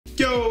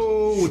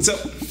what's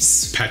up?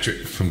 It's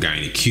Patrick from Guy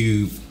in the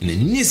Cube, and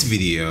in this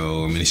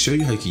video, I'm going to show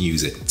you how you can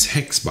use a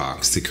text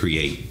box to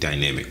create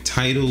dynamic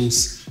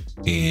titles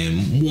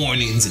and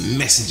warnings and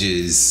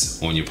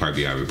messages on your Power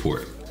BI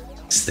report.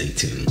 Stay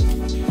tuned.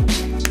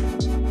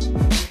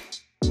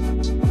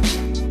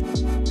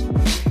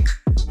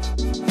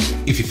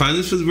 If you find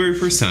this for the very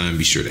first time,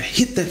 be sure to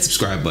hit that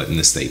subscribe button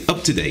to stay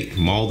up to date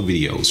from all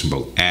the videos from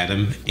both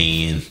Adam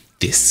and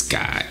this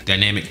guy.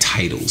 Dynamic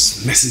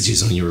titles,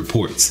 messages on your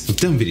reports. I've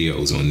done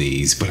videos on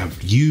these, but I've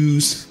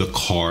used the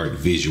card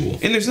visual.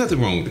 And there's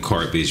nothing wrong with the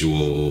card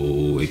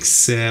visual,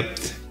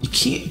 except you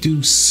can't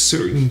do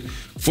certain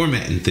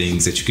formatting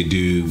things that you could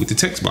do with the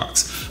text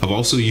box. I've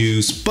also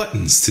used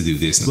buttons to do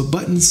this, but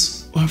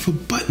buttons are for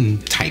button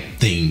type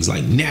things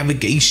like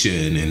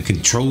navigation and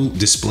control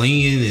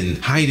displaying and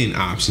hiding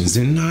options.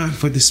 They're not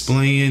for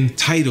displaying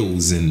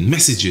titles and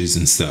messages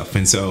and stuff.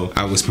 And so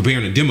I was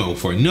preparing a demo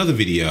for another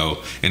video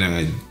and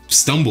I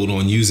stumbled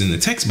on using the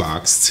text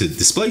box to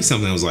display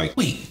something. I was like,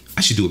 wait,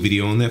 I should do a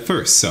video on that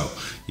first. So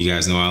you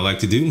guys know what I like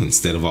to do.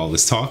 Instead of all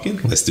this talking,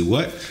 let's do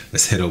what?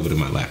 Let's head over to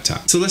my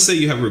laptop. So let's say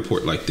you have a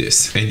report like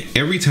this, and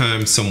every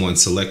time someone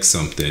selects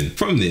something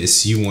from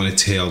this, you want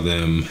to tell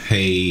them,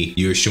 hey,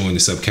 you're showing the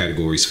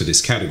subcategories for this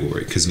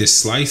category, because this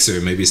slicer,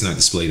 maybe it's not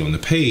displayed on the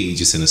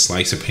page, it's in a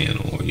slicer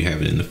panel, or you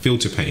have it in the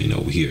filter pane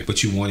over here,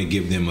 but you want to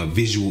give them a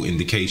visual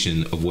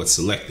indication of what's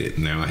selected.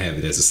 Now I have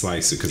it as a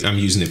slicer because I'm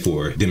using it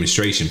for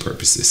demonstration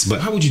purposes.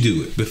 But how would you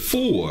do it?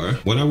 Before,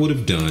 what I would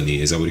have done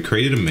is I would have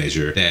created a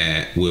measure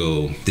that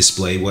will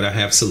display what I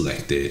have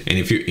selected. And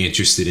if you're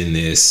interested in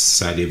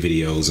this, I did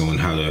videos on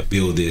how to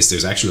build this.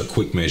 There's actually a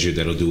quick measure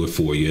that'll do it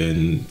for you.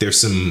 And there's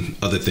some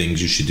other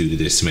things you should do to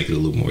this to make it a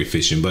little more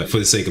efficient. But for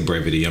the sake of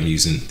brevity, I'm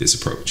using this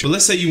approach. But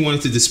let's say you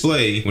wanted to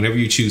display, whenever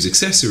you choose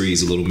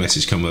accessories, a little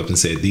message come up and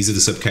said, these are the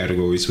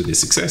subcategories for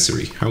this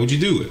accessory. How would you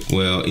do it?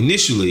 Well,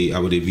 initially I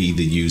would have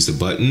either used a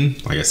button.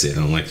 Like I said,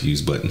 I don't like to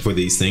use button for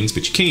these things,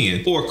 but you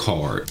can, or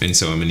card. And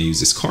so I'm going to use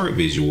this card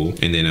visual,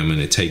 and then I'm going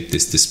to take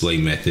this display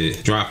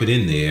method, drop it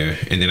in there,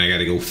 and then I got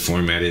to go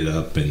format it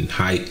up and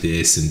hide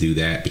this and do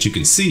that. But you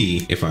can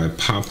see if I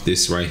pop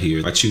this right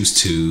here, I choose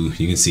two,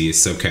 you can see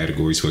it's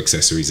subcategories for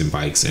accessories and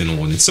bikes and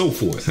on and so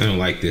forth. I don't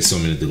like this, so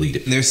I'm going to delete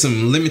it. There's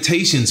some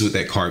limitations with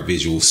that card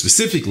visual.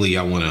 Specifically,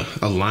 I want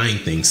to align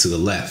things to the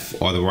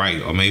left or the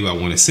right, or maybe I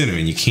want to center,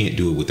 and you can't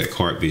do it with that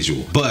card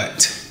visual,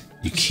 but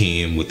you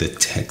can with the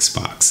text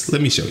box.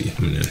 Let me show you.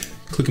 I'm going to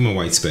click in my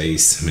white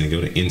space. I'm going to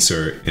go to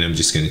insert, and I'm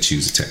just going to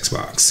choose a text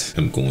box.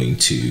 I'm going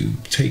to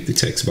take the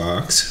text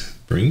box,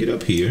 bring it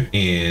up here,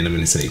 and I'm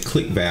going to say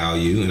click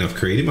value, and I've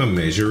created my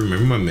measure.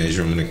 Remember my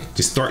measure, I'm going to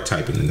just start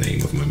typing the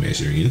name of my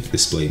measure in,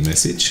 display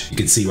message. You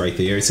can see right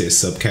there, it says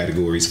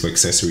subcategories for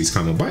accessories,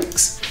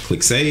 bikes.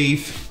 Click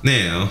save.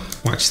 Now,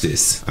 watch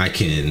this. I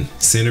can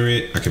center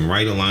it, I can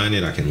right align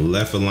it, I can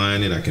left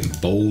align it, I can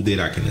bold it,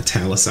 I can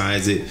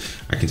italicize it,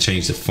 I can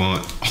change the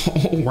font,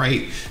 all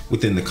right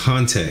within the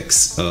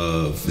context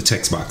of the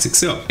text box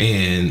itself.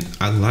 And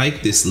I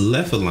like this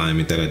left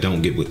alignment that I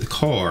don't get with the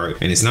card.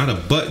 And it's not a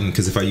button,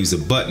 because if I use a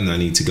button, I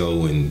need to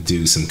go and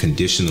do some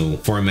conditional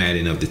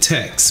formatting of the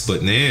text.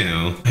 But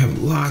now I have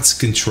lots of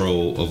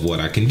control of what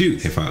I can do.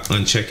 If I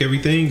uncheck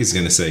everything, it's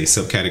going to say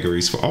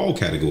subcategories for all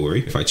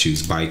category. If I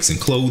choose bikes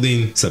and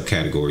clothing,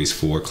 subcategories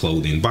for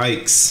clothing,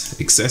 bikes,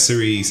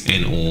 accessories,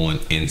 and on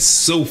and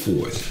so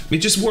forth. It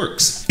just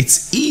works.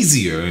 It's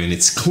easier and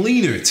it's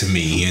cleaner to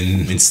me,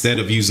 and instead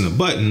of using a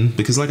button,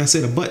 because like I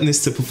said, a button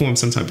is to perform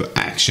some type of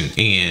action,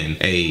 and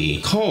a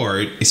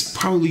card is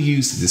probably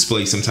used to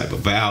display some type of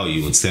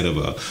value instead of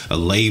a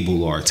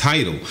label or a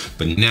title.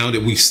 But now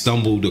that we've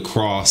stumbled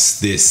across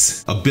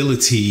this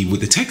ability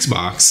with the text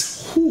box,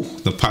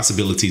 the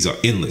possibilities are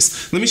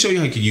endless. Let me show you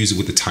how you can use it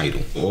with the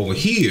title. Over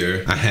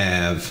here, I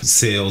have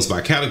sales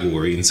by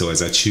category, and so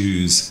as I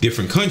choose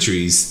different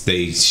countries,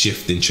 they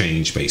shift and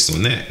change based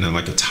on that. And I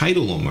like a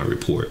title on my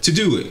report to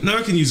do it. Now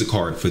I can use a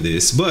card for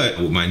this, but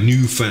with my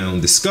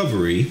newfound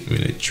discovery, I'm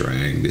gonna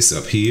drag this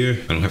up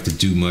here. I don't have to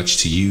do much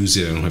to use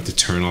it. I don't have to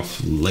turn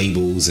off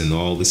labels and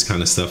all this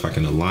kind of stuff. I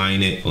can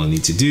align it. All I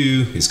need to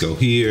do is go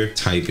here,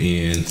 type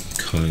in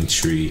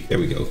country. There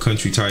we go,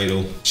 country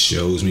title.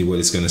 Shows me what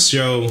it's gonna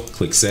show.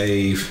 Click save.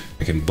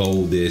 I can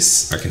bold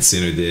this, I can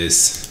center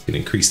this, I can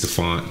increase the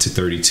font to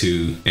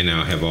 32, and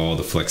now I have all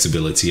the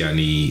flexibility I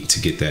need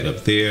to get that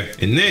up there.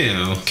 And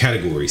now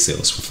category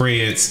sales for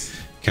France,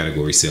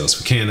 category sales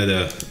for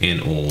Canada,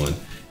 and on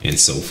and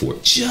so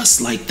forth.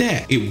 Just like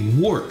that. It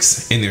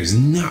works, and there's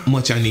not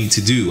much I need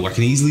to do. I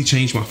can easily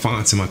change my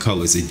fonts and my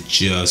colors. It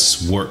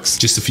just works.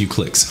 Just a few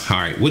clicks. All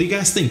right, what do you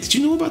guys think? Did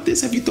you know about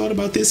this? Have you thought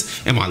about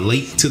this? Am I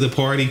late to the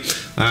party?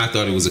 I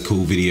thought it was a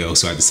cool video,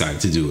 so I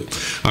decided to do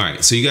it. All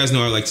right, so you guys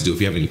know what I like to do.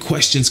 If you have any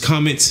questions,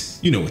 comments,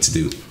 you know what to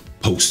do.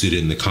 Post it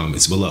in the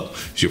comments below.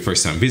 If it's your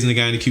first time visiting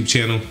the Guy in the Cube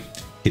channel,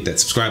 hit that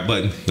subscribe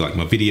button. If you like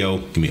my video,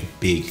 give me a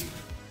big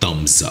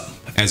thumbs up.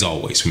 As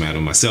always, from Adam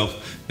and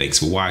myself, thanks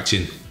for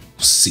watching.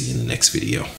 See you in the next video.